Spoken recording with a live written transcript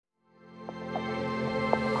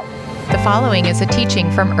following is a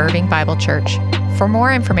teaching from Irving Bible Church. For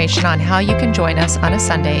more information on how you can join us on a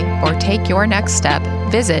Sunday or take your next step,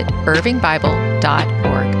 visit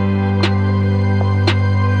irvingbible.org.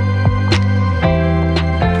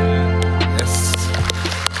 Yes,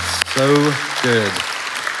 so good.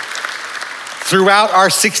 Throughout our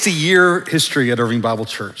 60-year history at Irving Bible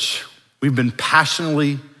Church, we've been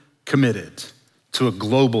passionately committed to a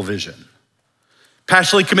global vision.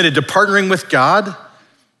 Passionately committed to partnering with God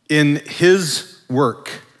in His work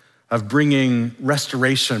of bringing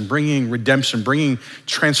restoration, bringing redemption, bringing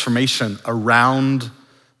transformation around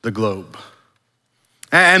the globe.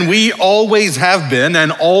 And we always have been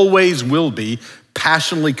and always will be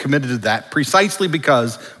passionately committed to that, precisely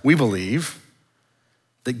because we believe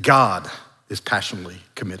that God is passionately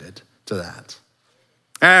committed to that.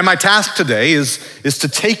 And my task today is to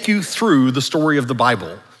take you through the story of the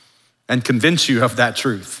Bible and convince you of that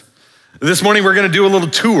truth. This morning, we're gonna do a little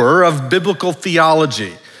tour of biblical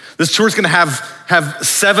theology. This tour is gonna have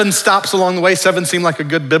 7 stops along the way. 7 seem like a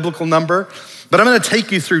good biblical number, but I'm gonna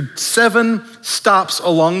take you through 7 stops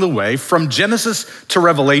along the way from Genesis to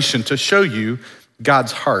Revelation to show you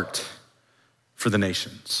God's heart for the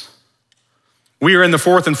nations. We are in the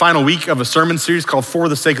 4th and final week of a sermon series called For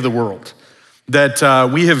the Sake of the World, that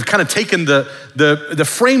we have kind of taken the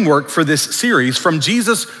framework for this series from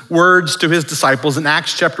Jesus' words to his disciples in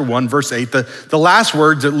Acts chapter 1, verse 8, the last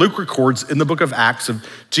words that Luke records in the book of Acts of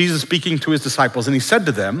Jesus speaking to his disciples. And he said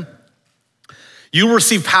to them, "You will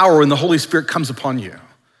receive power when the Holy Spirit comes upon you,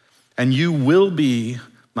 and you will be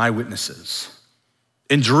my witnesses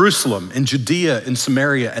in Jerusalem, in Judea, in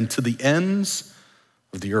Samaria, and to the ends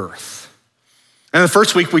of the earth." And the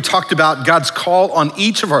first week, we talked about God's call on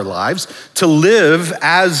each of our lives to live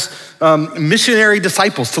as missionary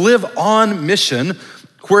disciples, to live on mission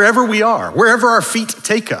wherever we are, wherever our feet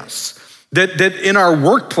take us. That in our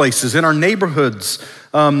workplaces, in our neighborhoods,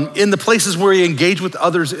 in the places where we engage with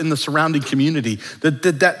others in the surrounding community,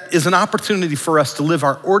 that is an opportunity for us to live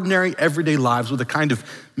our ordinary, everyday lives with a kind of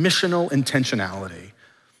missional intentionality.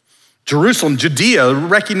 Jerusalem, Judea,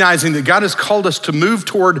 recognizing that God has called us to move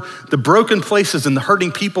toward the broken places and the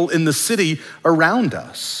hurting people in the city around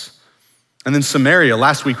us. And then Samaria,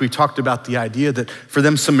 last week we talked about the idea that for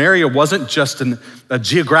them, Samaria wasn't just a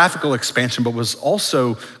geographical expansion, but was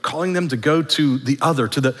also calling them to go to the other,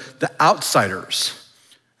 to the outsiders.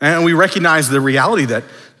 And we recognize the reality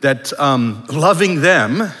that loving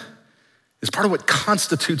them is part of what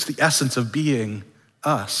constitutes the essence of being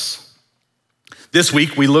us. This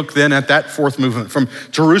week, we look then at that 4th movement from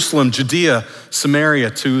Jerusalem, Judea, Samaria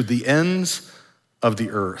to the ends of the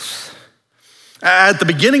earth. At the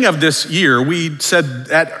beginning of this year, we said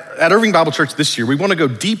at Irving Bible Church this year, we want to go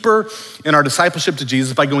deeper in our discipleship to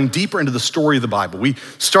Jesus by going deeper into the story of the Bible. We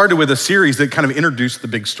started with a series that kind of introduced the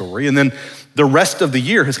big story, and then the rest of the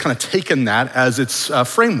year has kind of taken that as its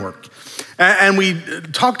framework. And we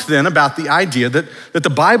talked then about the idea that the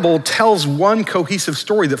Bible tells one cohesive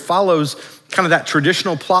story that follows kind of that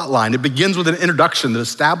traditional plot line. It begins with an introduction that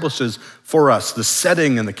establishes for us the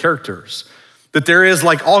setting and the characters. That there is,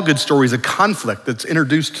 like all good stories, a conflict that's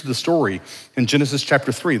introduced to the story in Genesis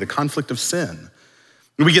chapter 3, the conflict of sin.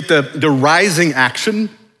 We get the rising action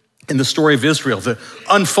in the story of Israel, the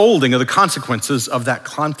unfolding of the consequences of that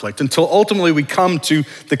conflict, until ultimately we come to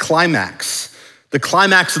the climax of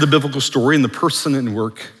the biblical story in the person and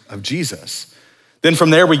work of Jesus. Then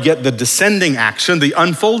from there, we get the descending action, the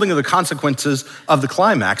unfolding of the consequences of the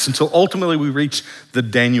climax, until ultimately we reach the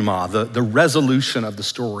denouement, the resolution of the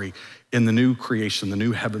story in the new creation, the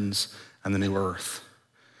new heavens and the new earth.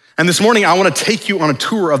 And this morning, I want to take you on a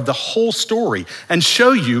tour of the whole story and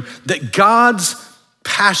show you that God's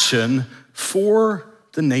passion for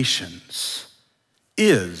the nations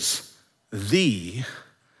is the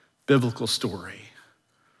biblical story.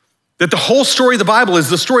 That the whole story of the Bible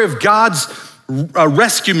is the story of God's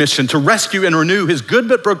rescue mission to rescue and renew his good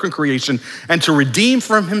but broken creation and to redeem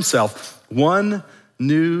from himself one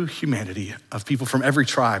new humanity of people from every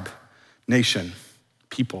tribe, nation,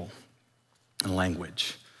 people, and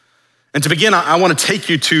language. And to begin, I want to take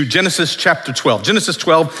you to Genesis chapter 12. Genesis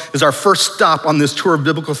 12 is our first stop on this tour of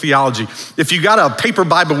biblical theology. If you got a paper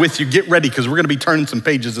Bible with you, get ready because we're going to be turning some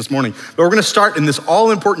pages this morning. But we're going to start in this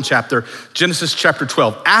all-important chapter, Genesis chapter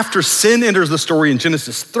 12. After sin enters the story in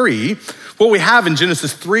Genesis 3, what we have in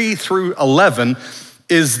Genesis 3 through 11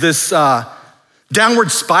 is this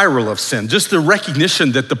downward spiral of sin, just the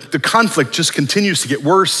recognition that the conflict just continues to get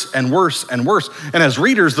worse and worse and worse. And as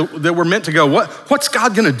readers, that we're meant to go, what's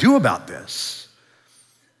God gonna do about this?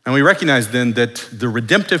 And we recognize then that the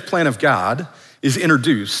redemptive plan of God is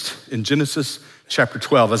introduced in Genesis chapter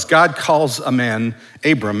 12, as God calls a man,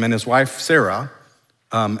 Abram, and his wife, Sarah,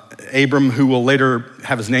 Abram, who will later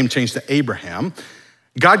have his name changed to Abraham,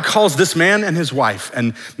 God calls this man and his wife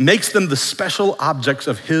and makes them the special objects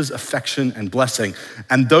of his affection and blessing.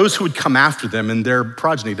 And those who would come after them in their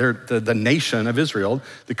progeny, the nation of Israel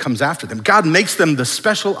that comes after them, God makes them the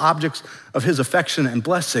special objects of his affection and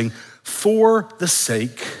blessing for the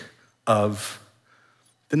sake of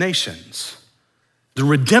the nations. The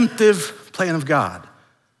redemptive plan of God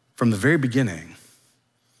from the very beginning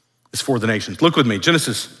is for the nations. Look with me,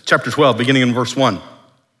 Genesis chapter 12, beginning in verse 1.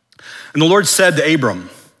 And the Lord said to Abram,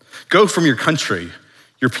 go from your country,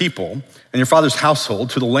 your people, and your father's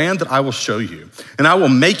household to the land that I will show you, and I will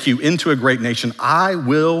make you into a great nation. I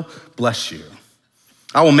will bless you.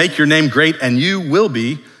 I will make your name great, and you will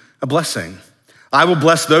be a blessing. I will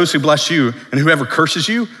bless those who bless you, and whoever curses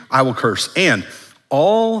you, I will curse. And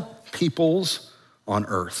all peoples on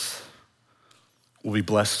earth will be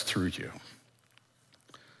blessed through you.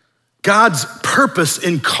 God's purpose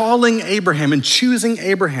in calling Abraham and choosing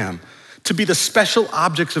Abraham to be the special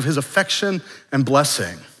objects of his affection and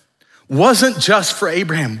blessing wasn't just for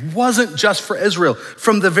Abraham, wasn't just for Israel.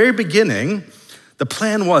 From the very beginning, the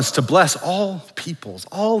plan was to bless all peoples,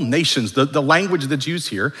 all nations. The language that's used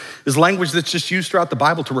here is language that's just used throughout the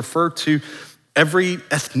Bible to refer to every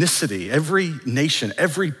ethnicity, every nation,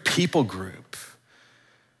 every people group.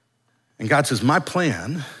 And God says, my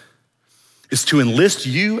plan is to enlist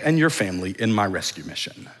you and your family in my rescue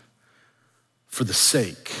mission for the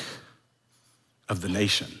sake of the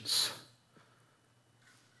nations.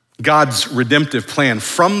 God's redemptive plan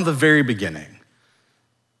from the very beginning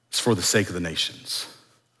is for the sake of the nations.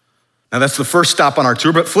 Now that's the first stop on our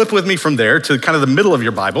tour, but flip with me from there to kind of the middle of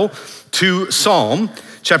your Bible to Psalm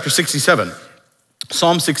chapter 67.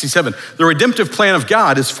 Psalm 67. The redemptive plan of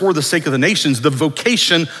God is for the sake of the nations. The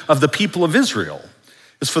vocation of the people of Israel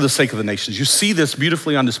is for the sake of the nations. You see this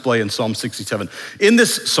beautifully on display in Psalm 67. In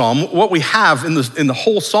this psalm, what we have in the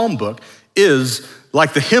whole psalm book is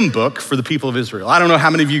like the hymn book for the people of Israel. I don't know how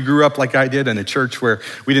many of you grew up like I did in a church where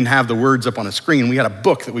we didn't have the words up on a screen. We had a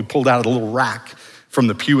book that we pulled out of the little rack from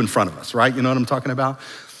the pew in front of us, right? You know what I'm talking about?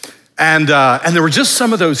 And there were just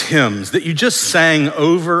some of those hymns that you just sang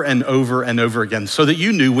over and over and over again so that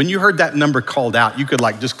you knew when you heard that number called out, you could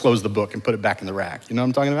like just close the book and put it back in the rack. You know what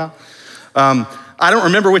I'm talking about? I don't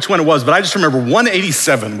remember which one it was, but I just remember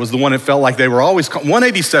 187 was the one it felt like they were always called.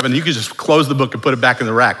 187, you could just close the book and put it back in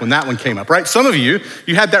the rack when that one came up, right? Some of you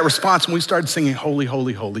had that response when we started singing Holy,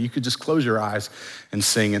 Holy, Holy. You could just close your eyes and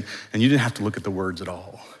sing, and you didn't have to look at the words at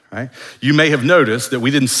all, right? You may have noticed that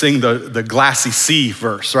we didn't sing the glassy sea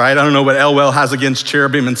verse, right? I don't know what Elwell has against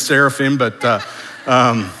cherubim and seraphim, but,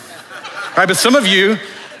 right? But some of you,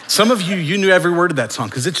 you knew every word of that song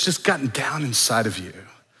because it's just gotten down inside of you.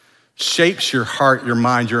 Shapes your heart, your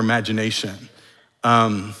mind, your imagination.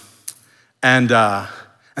 And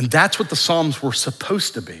that's what the Psalms were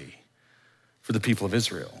supposed to be for the people of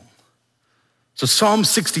Israel. So Psalm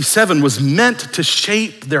 67 was meant to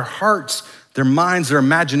shape their hearts, their minds, their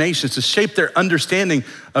imaginations, to shape their understanding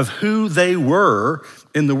of who they were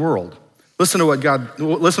in the world. Listen to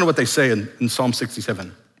what they say in Psalm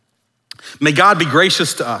 67. May God be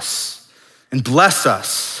gracious to us and bless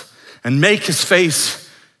us and make his face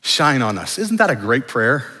shine on us. Isn't that a great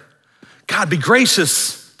prayer? God, be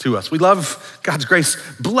gracious to us. We love God's grace.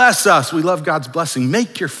 Bless us. We love God's blessing.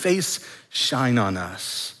 Make your face shine on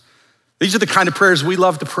us. These are the kind of prayers we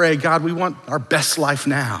love to pray. God, we want our best life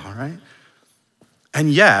now, right?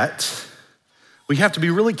 And yet, we have to be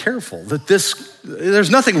really careful that there's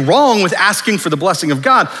nothing wrong with asking for the blessing of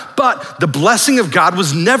God, but the blessing of God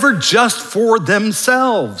was never just for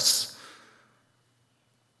themselves.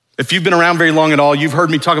 If you've been around very long at all, you've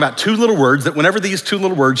heard me talk about two little words that whenever these two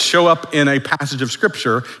little words show up in a passage of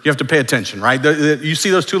scripture, you have to pay attention, right? You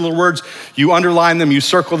see those two little words, you underline them, you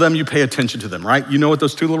circle them, you pay attention to them, right? You know what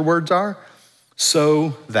those two little words are?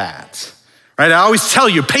 So that, right? I always tell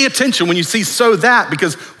you, pay attention when you see so that,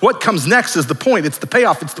 because what comes next is the point, it's the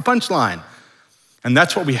payoff, it's the punchline. And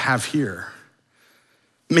that's what we have here.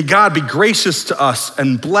 May God be gracious to us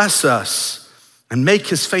and bless us and make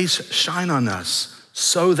his face shine on us,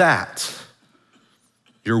 so that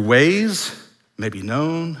your ways may be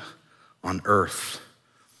known on earth,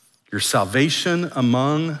 your salvation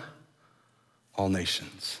among all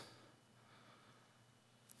nations.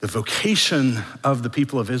 The vocation of the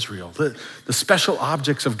people of Israel, the special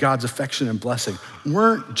objects of God's affection and blessing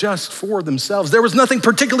weren't just for themselves. There was nothing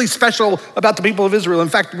particularly special about the people of Israel. In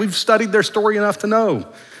fact, we've studied their story enough to know,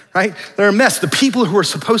 right? They're a mess. The people who are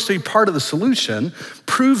supposed to be part of the solution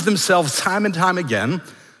prove themselves time and time again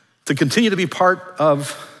to continue to be part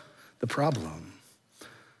of the problem.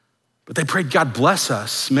 But they prayed, God, bless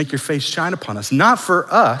us, make your face shine upon us, not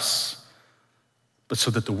for us, but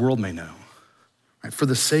so that the world may know, right? For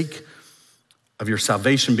the sake of your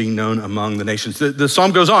salvation being known among the nations. The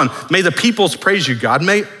psalm goes on, may the peoples praise you, God.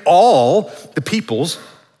 May all the peoples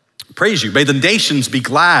praise you. May the nations be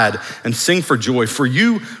glad and sing for joy, for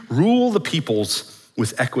you rule the peoples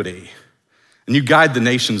with equity, and you guide the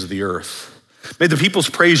nations of the earth. May the peoples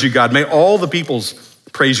praise you, God. May all the peoples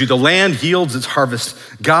praise you. The land yields its harvest.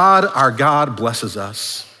 God, our God, blesses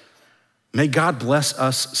us. May God bless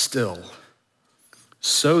us still,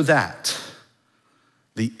 so that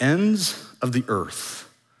the ends of the earth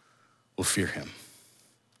will fear him.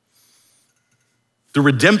 The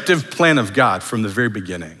redemptive plan of God from the very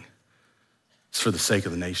beginning is for the sake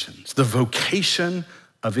of the nations. The vocation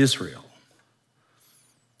of Israel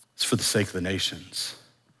is for the sake of the nations.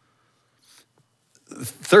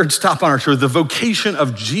 Third stop on our tour, the vocation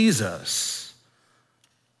of Jesus,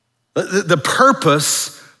 the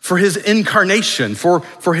purpose for his incarnation,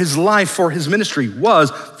 for his life, for his ministry was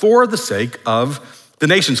for the sake of the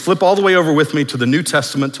nations. Flip all the way over with me to the New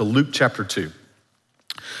Testament, to Luke chapter 2.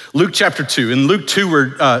 Luke chapter 2. In Luke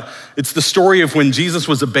 2, it's the story of when Jesus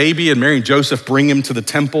was a baby and Mary and Joseph bring him to the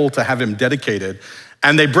temple to have him dedicated.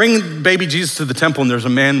 And they bring baby Jesus to the temple, and there's a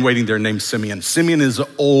man waiting there named Simeon. Simeon is an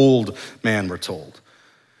old man, we're told.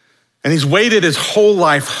 And he's waited his whole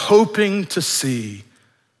life hoping to see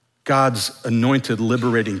God's anointed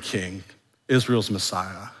liberating king, Israel's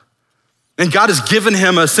Messiah. And God has given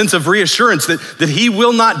him a sense of reassurance that he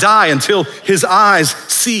will not die until his eyes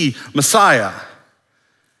see Messiah.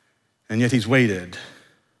 And yet he's waited,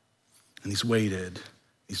 and he's waited,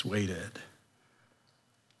 he's waited.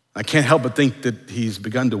 I can't help but think that he's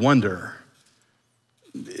begun to wonder,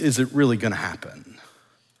 is it really gonna happen?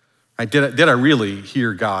 Right? Did I really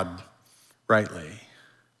hear God rightly? And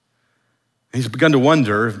he's begun to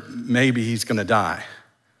wonder, maybe he's gonna die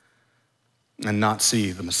and not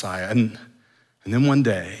see the Messiah. And then one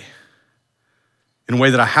day, in a way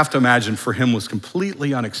that I have to imagine for him was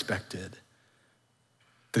completely unexpected,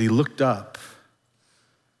 that he looked up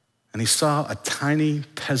and he saw a tiny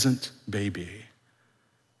peasant baby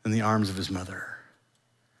in the arms of his mother.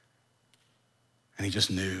 And he just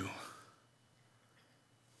knew.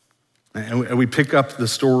 And we pick up the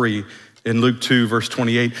story in Luke 2, verse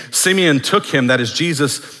 28. Simeon took him, that is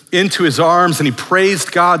Jesus, into his arms, and he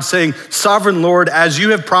praised God, saying, Sovereign Lord, as you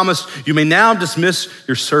have promised, you may now dismiss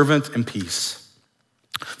your servant in peace.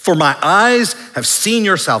 For my eyes have seen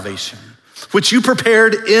your salvation, which you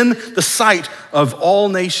prepared in the sight of all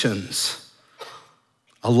nations,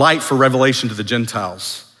 a light for revelation to the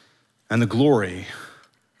Gentiles and the glory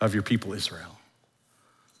of your people Israel.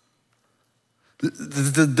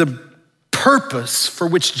 The purpose for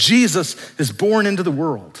which Jesus is born into the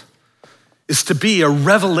world is to be a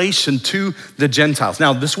revelation to the Gentiles.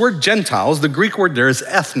 Now, this word Gentiles, the Greek word there is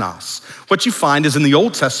ethnos. What you find is in the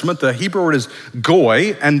Old Testament, the Hebrew word is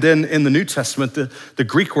goy, and then in the New Testament, the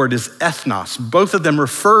Greek word is ethnos. Both of them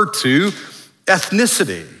refer to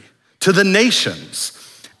ethnicity, to the nations.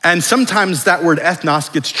 And sometimes that word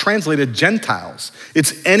ethnos gets translated Gentiles.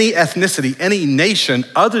 It's any ethnicity, any nation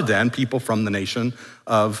other than people from the nation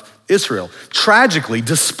of Israel. Tragically,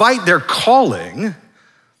 despite their calling,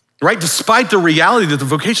 right, despite the reality that the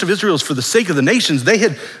vocation of Israel is for the sake of the nations, they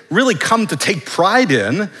had really come to take pride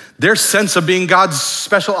in their sense of being God's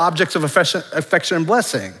special objects of affection and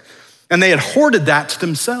blessing. And they had hoarded that to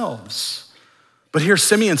themselves. But here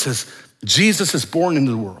Simeon says, Jesus is born into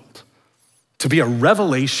the world to be a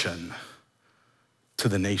revelation to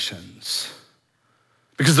the nations.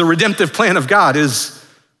 Because the redemptive plan of God is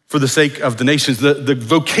for the sake of the nations. The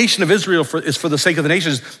vocation of Israel is for the sake of the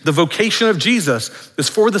nations. The vocation of Jesus is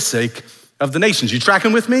for the sake of the nations. You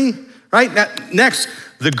tracking with me? Right? Next,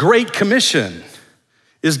 the Great Commission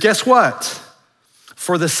is, guess what?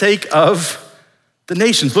 For the sake of the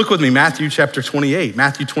nations. Look with me, Matthew chapter 28.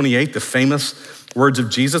 Matthew 28, the famous words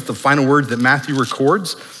of Jesus, the final word that Matthew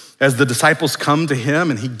records as the disciples come to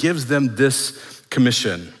him and he gives them this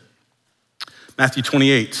commission. Matthew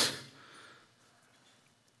 28.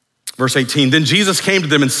 Verse 18, then Jesus came to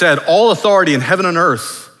them and said, all authority in heaven and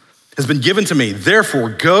earth has been given to me. Therefore,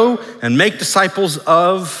 go and make disciples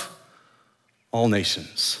of all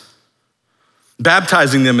nations,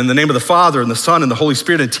 baptizing them in the name of the Father and the Son and the Holy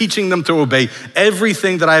Spirit, and teaching them to obey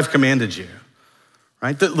everything that I have commanded you.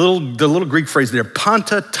 Right? The little Greek phrase there,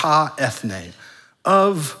 panta ta ethne,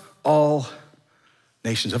 of all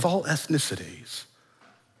nations, of all ethnicities.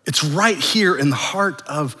 It's right here in the heart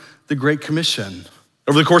of the Great Commission.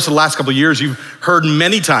 Over the course of the last couple of years, you've heard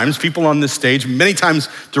many times, people on this stage, many times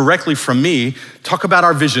directly from me, talk about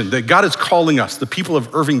our vision that God is calling us, the people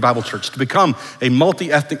of Irving Bible Church, to become a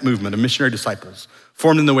multi-ethnic movement of missionary disciples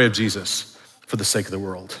formed in the way of Jesus for the sake of the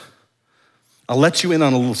world. I'll let you in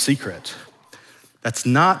on a little secret. That's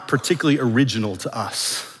not particularly original to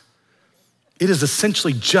us. It is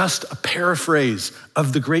essentially just a paraphrase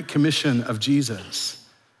of the Great Commission of Jesus.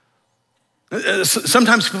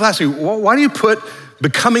 Sometimes people ask me, why do you put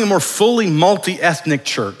becoming a more fully multi-ethnic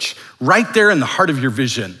church right there in the heart of your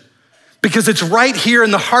vision? Because it's right here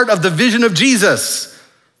in the heart of the vision of Jesus,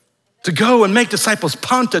 to go and make disciples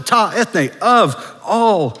panta ta ethne of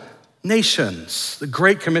all nations, the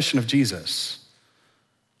Great Commission of Jesus.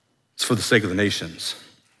 It's for the sake of the nations.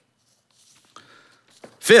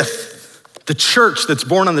 Fifth, the church that's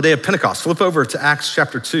born on the day of Pentecost. Flip over to Acts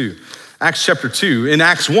chapter 2. Acts chapter 2. In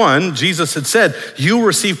Acts 1, Jesus had said, you will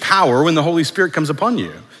receive power when the Holy Spirit comes upon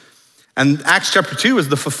you. And Acts chapter 2 is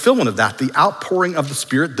the fulfillment of that, the outpouring of the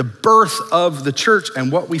Spirit, the birth of the church.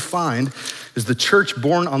 And what we find is the church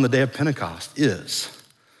born on the day of Pentecost is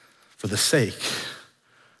for the sake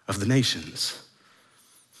of the nations.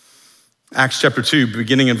 Acts chapter 2,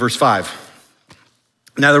 beginning in verse 5.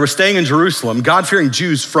 Now they were staying in Jerusalem, God-fearing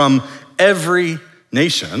Jews from every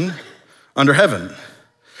nation under heaven.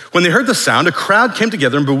 When they heard the sound, a crowd came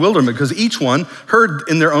together in bewilderment because each one heard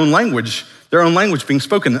in their own language being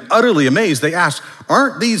spoken. Utterly amazed, they asked,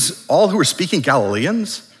 aren't these all who are speaking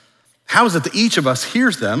Galileans? How is it that each of us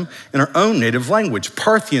hears them in our own native language?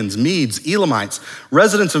 Parthians, Medes, Elamites,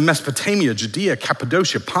 residents of Mesopotamia, Judea,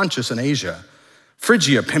 Cappadocia, Pontus, and Asia,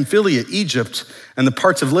 Phrygia, Pamphylia, Egypt, and the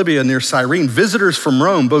parts of Libya near Cyrene, visitors from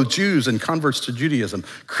Rome, both Jews and converts to Judaism,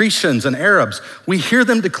 Cretans and Arabs. We hear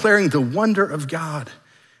them declaring the wonder of God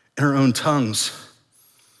in our own tongues.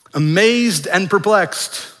 Amazed and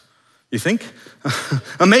perplexed, you think?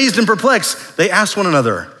 Amazed and perplexed, they asked one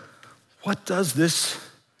another, what does this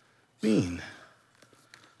mean?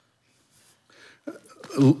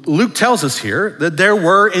 Luke tells us here that there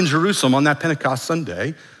were in Jerusalem on that Pentecost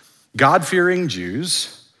Sunday, God-fearing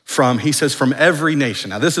Jews from every nation.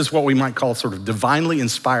 Now this is what we might call sort of divinely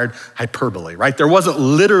inspired hyperbole, right? There wasn't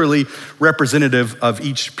literally representative of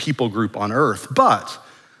each people group on earth, but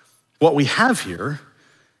what we have here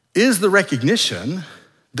is the recognition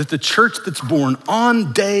that the church that's born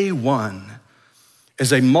on day one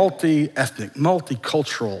is a multi-ethnic,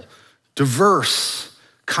 multicultural, diverse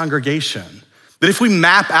congregation. That if we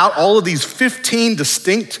map out all of these 15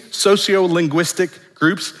 distinct socio-linguistic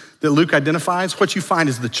groups that Luke identifies, what you find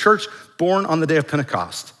is the church born on the day of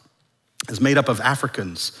Pentecost is made up of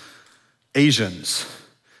Africans, Asians,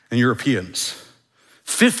 and Europeans.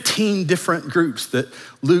 15 different groups that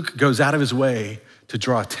Luke goes out of his way to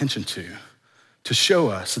draw attention to show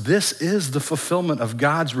us this is the fulfillment of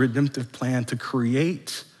God's redemptive plan to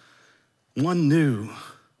create one new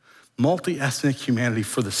multi-ethnic humanity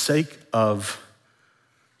for the sake of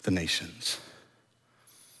the nations.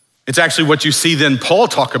 It's actually what you see then Paul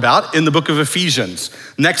talk about in the book of Ephesians.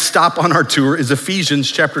 Next stop on our tour is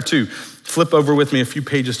Ephesians chapter 2. Flip over with me a few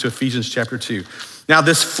pages to Ephesians chapter 2. Now,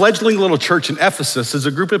 this fledgling little church in Ephesus is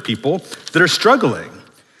a group of people that are struggling.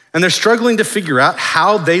 And they're struggling to figure out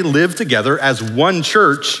how they live together as one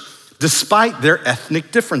church despite their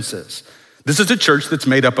ethnic differences. This is a church that's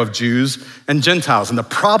made up of Jews and Gentiles. And the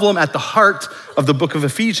problem at the heart of the book of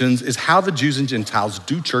Ephesians is how the Jews and Gentiles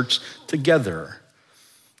do church together.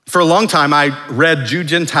 For a long time, I read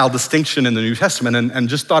Jew-Gentile distinction in the New Testament and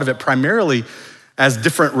just thought of it primarily as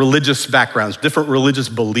different religious backgrounds, different religious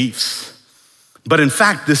beliefs. But in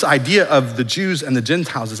fact, this idea of the Jews and the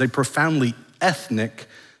Gentiles is a profoundly ethnic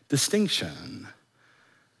distinction.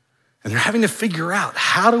 And they're having to figure out,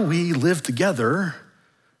 how do we live together?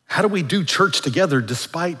 How do we do church together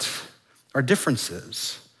despite our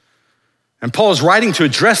differences? And Paul is writing to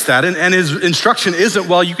address that, and his instruction isn't,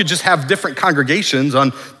 well, you could just have different congregations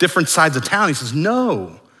on different sides of town. He says,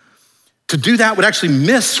 no. To do that would actually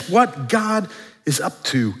miss what God is up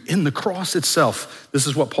to in the cross itself. This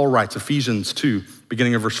is what Paul writes, Ephesians 2,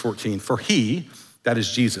 beginning of verse 14. For he, that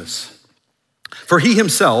is Jesus, for he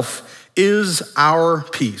himself is our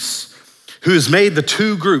peace, who has made the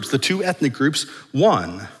two groups, the two ethnic groups,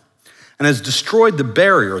 one, and has destroyed the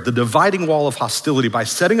barrier, the dividing wall of hostility by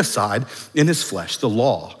setting aside in his flesh the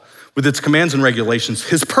law with its commands and regulations.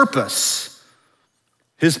 His purpose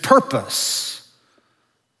in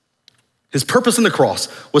the cross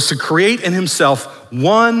was to create in himself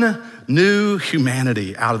one new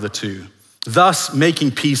humanity out of the two, thus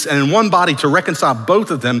making peace, and in one body to reconcile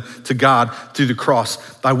both of them to God through the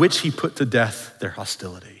cross, by which he put to death their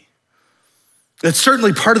hostility. It's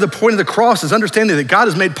certainly part of the point of the cross is understanding that God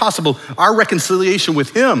has made possible our reconciliation with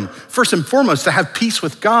him, first and foremost, to have peace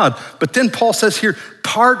with God. But then Paul says here,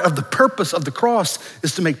 part of the purpose of the cross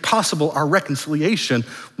is to make possible our reconciliation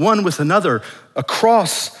one with another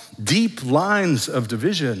across deep lines of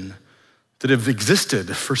division that have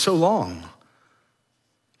existed for so long,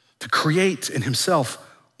 to create in himself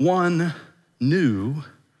one new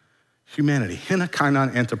humanity, hina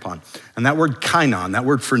kainon anthropon. And that word kainon, that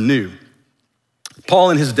word for new,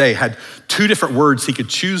 Paul in his day had two different words he could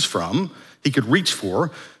choose from, he could reach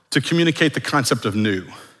for to communicate the concept of new,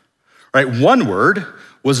 right? One word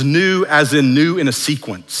was new as in new in a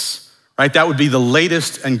sequence, right? That would be the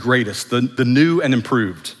latest and greatest, the new and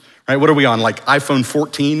improved, right? What are we on, like iPhone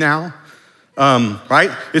 14 now,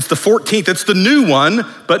 right? It's the 14th, it's the new one,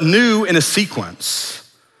 but new in a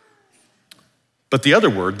sequence. But the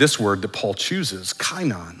other word, this word that Paul chooses,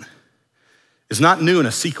 kainon, is not new in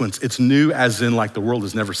a sequence. It's new as in like the world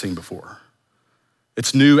has never seen before.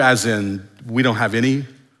 It's new as in we don't have any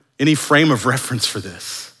frame of reference for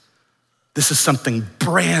this. This is something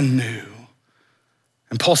brand new.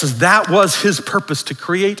 And Paul says that was his purpose, to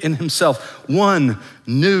create in himself one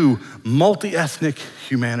new multi-ethnic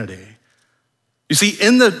humanity. You see,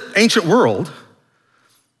 in the ancient world,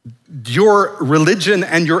 your religion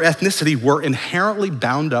and your ethnicity were inherently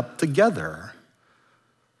bound up together.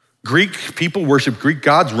 Greek people worship Greek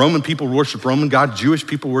gods, Roman people worship Roman gods, Jewish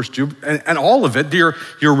people worship Jew, and all of it, your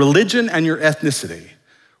religion and your ethnicity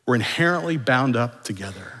were inherently bound up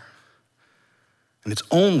together. And it's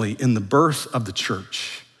only in the birth of the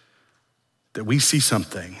church that we see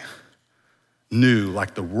something new,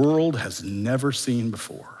 like the world has never seen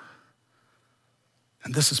before.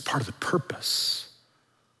 And this is part of the purpose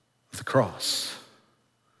of the cross.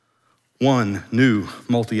 One new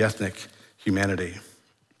multi-ethnic humanity.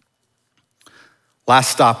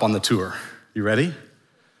 Last stop on the tour. You ready?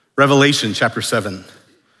 Revelation chapter 7,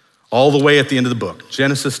 all the way at the end of the book.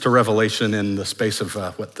 Genesis to Revelation in the space of,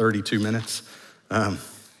 32 minutes?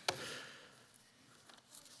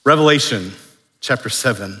 Revelation chapter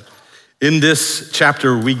 7. In this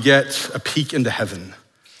chapter, we get a peek into heaven.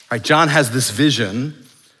 Right? John has this vision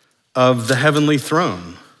of the heavenly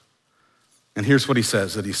throne. And here's what he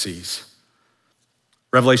says that he sees.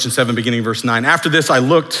 Revelation 7, beginning verse 9. After this, I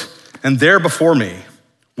looked, and there before me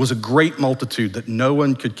was a great multitude that no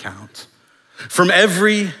one could count, from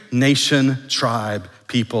every nation, tribe,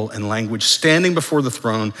 people, and language, standing before the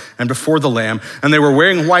throne and before the Lamb. And they were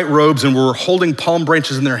wearing white robes and were holding palm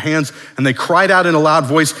branches in their hands. And they cried out in a loud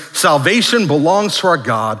voice, "Salvation belongs to our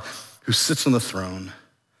God who sits on the throne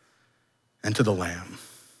and to the Lamb."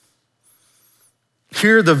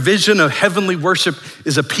 Here, the vision of heavenly worship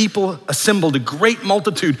is a people assembled, a great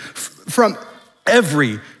multitude from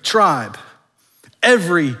every tribe,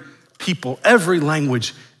 every people, every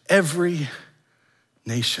language, every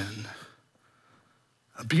nation.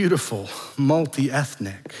 A beautiful,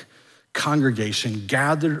 multi-ethnic congregation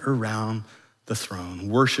gathered around the throne,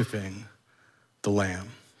 worshiping the Lamb.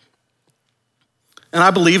 And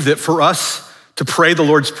I believe that for us to pray the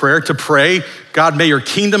Lord's Prayer, to pray, God, may your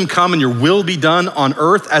kingdom come and your will be done on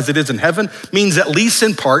earth as it is in heaven, means at least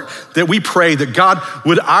in part that we pray that God,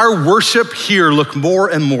 would our worship here look more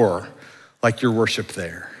and more like your worship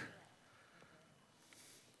there.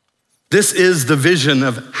 This is the vision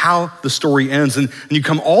of how the story ends. And you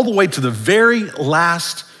come all the way to the very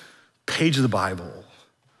last page of the Bible,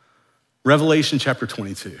 Revelation chapter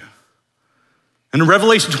 22. And in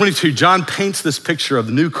Revelation 22, John paints this picture of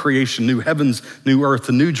the new creation, new heavens, new earth,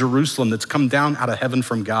 the new Jerusalem that's come down out of heaven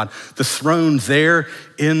from God, the throne there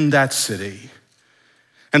in that city.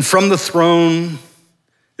 And from the throne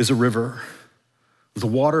is a river, the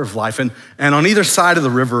water of life. And on either side of the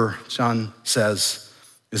river, John says,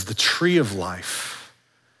 is the tree of life.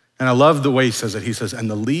 And I love the way he says it. He says, and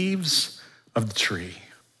the leaves of the tree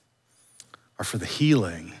are for the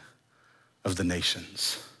healing of the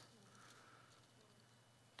nations.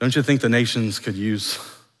 Don't you think the nations could use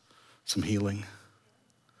some healing?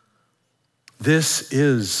 This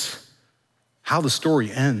is how the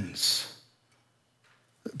story ends.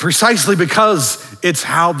 Precisely because it's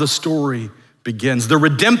how the story begins. The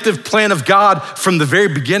redemptive plan of God from the very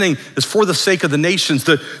beginning is for the sake of the nations.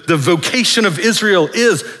 The vocation of Israel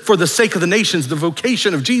is for the sake of the nations. The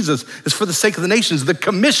vocation of Jesus is for the sake of the nations. The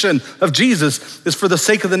commission of Jesus is for the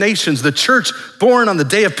sake of the nations. The church born on the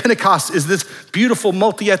day of Pentecost is this beautiful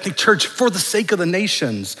multi-ethnic church for the sake of the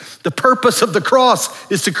nations. The purpose of the cross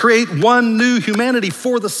is to create one new humanity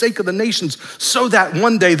for the sake of the nations, so that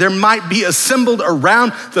one day there might be assembled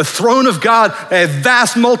around the throne of God a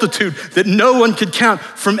vast multitude that no one could count,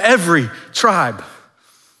 from every tribe,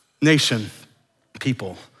 nation,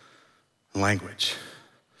 people, and language.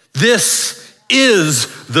 This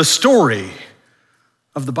is the story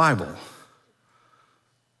of the Bible.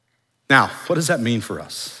 Now, what does that mean for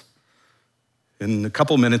us? In the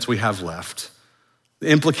couple minutes we have left, the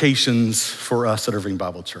implications for us at Irving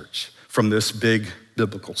Bible Church from this big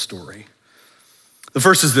biblical story. The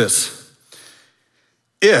first is this: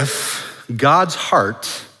 if God's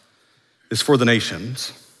heart is for the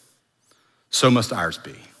nations, so must ours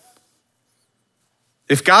be.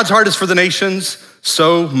 If God's heart is for the nations,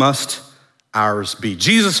 so must ours be.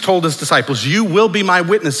 Jesus told his disciples, "You will be my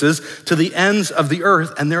witnesses to the ends of the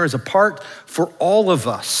earth," and there is a part for all of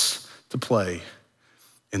us to play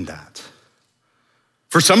in that.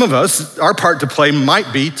 For some of us, our part to play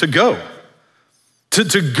might be to go.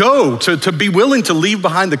 To be willing to leave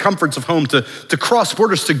behind the comforts of home, to cross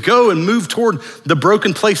borders, to go and move toward the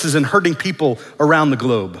broken places and hurting people around the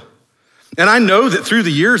globe. And I know that through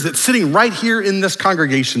the years that sitting right here in this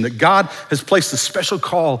congregation, that God has placed a special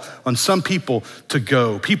call on some people to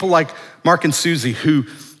go. People like Mark and Susie, who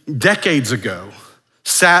decades ago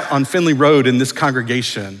sat on Finley Road in this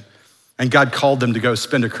congregation, and God called them to go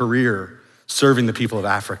spend a career serving the people of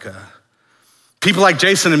Africa. People like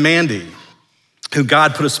Jason and Mandy, who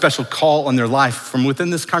God put a special call on their life from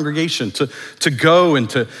within this congregation to go and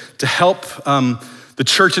to help the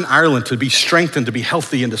church in Ireland to be strengthened, to be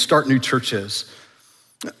healthy, and to start new churches.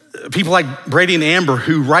 People like Brady and Amber,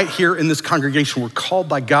 who right here in this congregation were called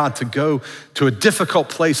by God to go to a difficult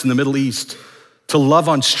place in the Middle East to love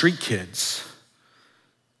on street kids.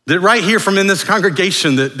 That right here from in this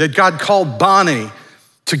congregation, that God called Bonnie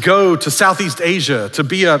to go to Southeast Asia, to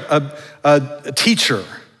be a teacher,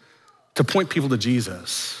 to point people to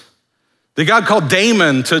Jesus. That God called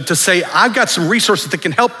Damon to say, I've got some resources that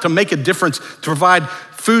can help to make a difference, to provide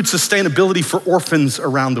food sustainability for orphans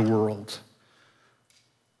around the world.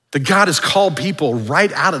 That God has called people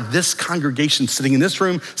right out of this congregation, sitting in this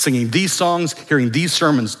room, singing these songs, hearing these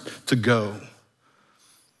sermons, to go.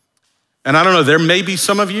 And I don't know, there may be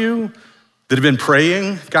some of you that have been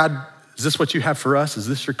praying, God, is this what you have for us? Is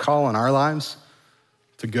this your call on our lives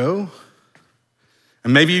to go?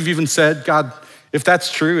 And maybe you've even said, God, if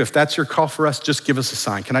that's true, if that's your call for us, just give us a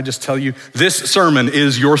sign. Can I just tell you, this sermon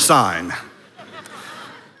is your sign.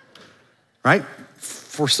 Right?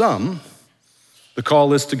 For some, the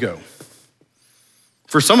call is to go.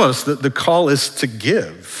 For some of us, the call is to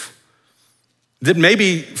give. That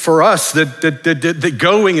maybe for us, that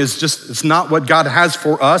going is just, it's not what God has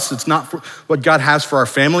for us. It's not what God has for our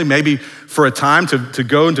family. Maybe for a time to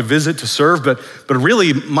go and to visit, to serve. But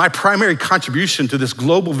really, my primary contribution to this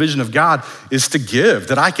global vision of God is to give.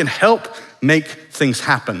 That I can help make things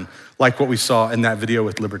happen, like what we saw in that video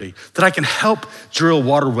with Liberty. That I can help drill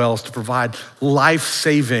water wells to provide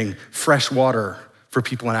life-saving fresh water for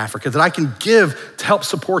people in Africa, that I can give to help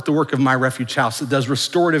support the work of My Refuge House that does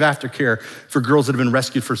restorative aftercare for girls that have been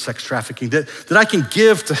rescued for sex trafficking, that I can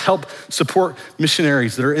give to help support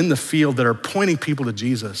missionaries that are in the field that are pointing people to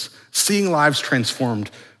Jesus, seeing lives transformed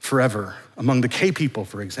forever. Among the K people,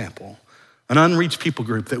 for example, an unreached people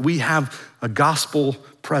group, that we have a gospel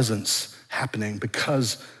presence happening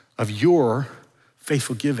because of your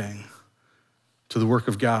faithful giving to the work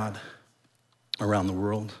of God around the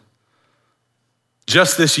world.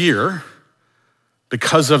 Just this year,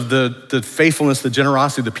 because of the faithfulness, the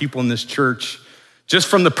generosity of the people in this church, just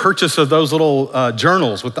from the purchase of those little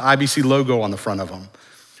journals with the IBC logo on the front of them,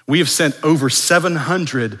 we have sent over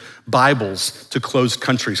 700 Bibles to closed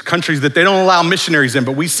countries that they don't allow missionaries in,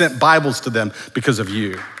 but we sent Bibles to them because of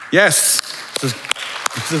you. Yes, this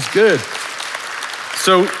is good.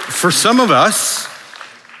 So for some of us,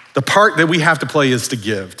 the part that we have to play is to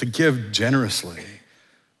give generously.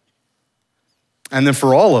 And then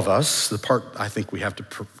for all of us, the part I think we have to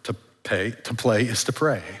play is to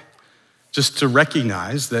pray. Just to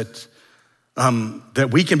recognize that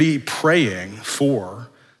we can be praying for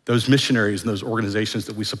those missionaries and those organizations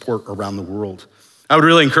that we support around the world. I would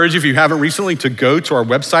really encourage you, if you haven't recently, to go to our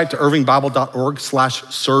website, to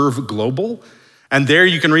irvingbible.org/serveglobal. And there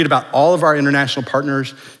you can read about all of our international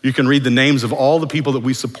partners. You can read the names of all the people that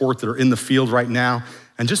we support that are in the field right now,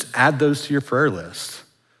 and just add those to your prayer list.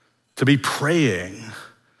 To be praying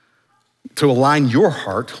to align your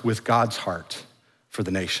heart with God's heart for the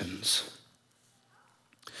nations.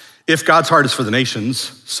 If God's heart is for the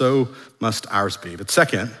nations, so must ours be. But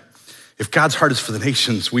second, if God's heart is for the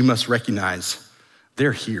nations, we must recognize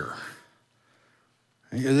they're here.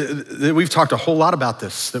 We've talked a whole lot about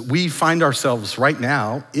this, that we find ourselves right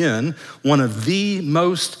now in one of the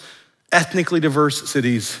most ethnically diverse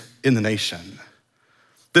cities in the nation.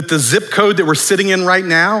 That the zip code that we're sitting in right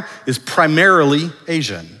now is primarily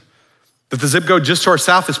Asian. that the zip code just to our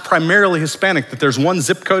south is primarily Hispanic, that there's one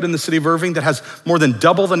zip code in the city of Irving that has more than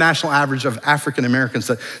double the national average of African Americans,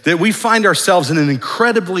 that we find ourselves in an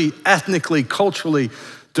incredibly ethnically, culturally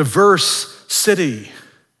diverse city.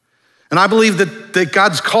 And I believe that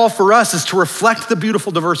God's call for us is to reflect the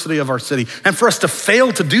beautiful diversity of our city. And for us to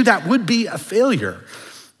fail to do that would be a failure.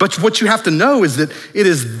 But what you have to know is that it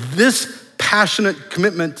is this passionate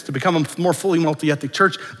commitment to become a more fully multi-ethnic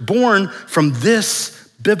church born from this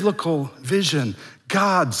biblical vision,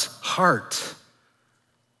 God's heart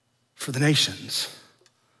for the nations.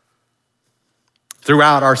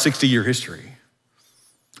 Throughout our 60-year history,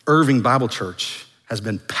 Irving Bible Church has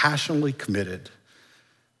been passionately committed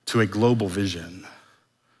to a global vision,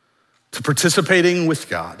 to participating with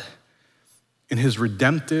God in his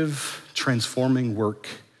redemptive, transforming work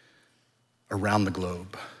around the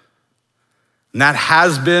globe. And that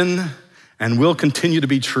has been and will continue to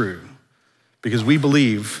be true because we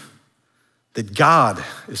believe that God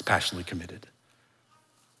is passionately committed,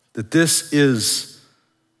 that this is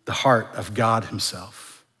the heart of God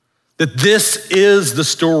himself, that this is the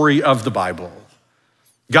story of the Bible,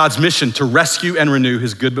 God's mission to rescue and renew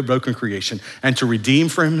his good but broken creation and to redeem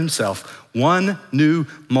for himself one new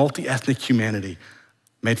multi-ethnic humanity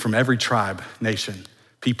made from every tribe, nation,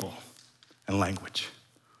 people, and language.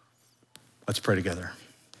 Let's pray together.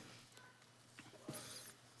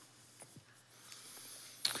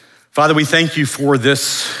 Father, we thank you for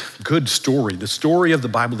this good story, the story of the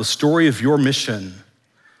Bible, the story of your mission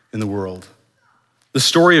in the world, the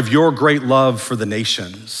story of your great love for the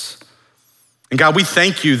nations. And God, we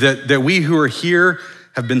thank you that we who are here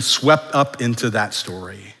have been swept up into that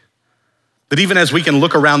story. That even as we can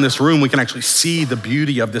look around this room, we can actually see the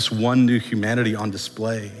beauty of this one new humanity on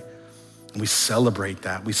display. And we celebrate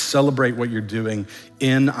that. We celebrate what you're doing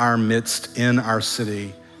in our midst, in our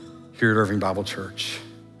city, here at Irving Bible Church.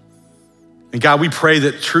 And God, we pray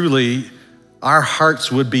that truly our hearts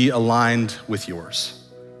would be aligned with yours.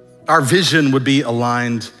 Our vision would be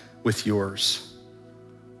aligned with yours.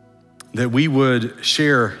 That we would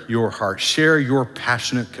share your heart, share your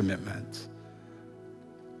passionate commitment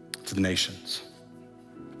to the nations.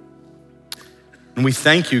 And we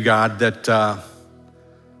thank you, God, that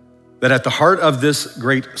at the heart of this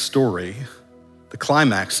great story, the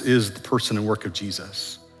climax is the person and work of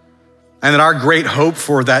Jesus. And that our great hope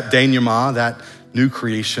for that denouement, that new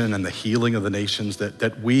creation and the healing of the nations,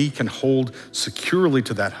 that we can hold securely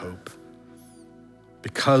to that hope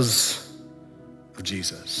because of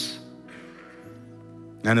Jesus.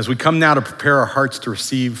 And as we come now to prepare our hearts to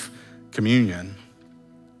receive communion,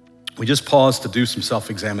 we just pause to do some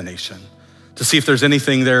self-examination, to see if there's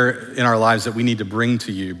anything there in our lives that we need to bring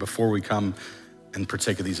to you before we come and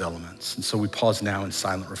partake of these elements. And so we pause now in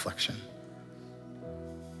silent reflection.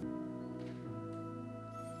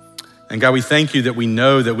 And God, we thank you that we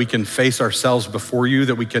know that we can face ourselves before you,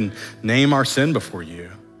 that we can name our sin before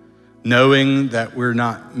you, knowing that we're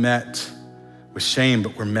not met with shame,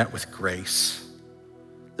 but we're met with grace.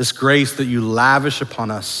 This grace that you lavish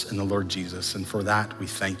upon us in the Lord Jesus. And for that, we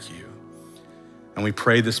thank you. And we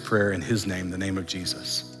pray this prayer in his name, the name of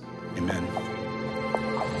Jesus. Amen.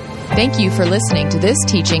 Thank you for listening to this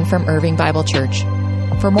teaching from Irving Bible Church.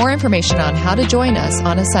 For more information on how to join us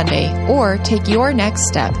on a Sunday or take your next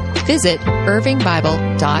step, visit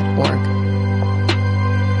irvingbible.org.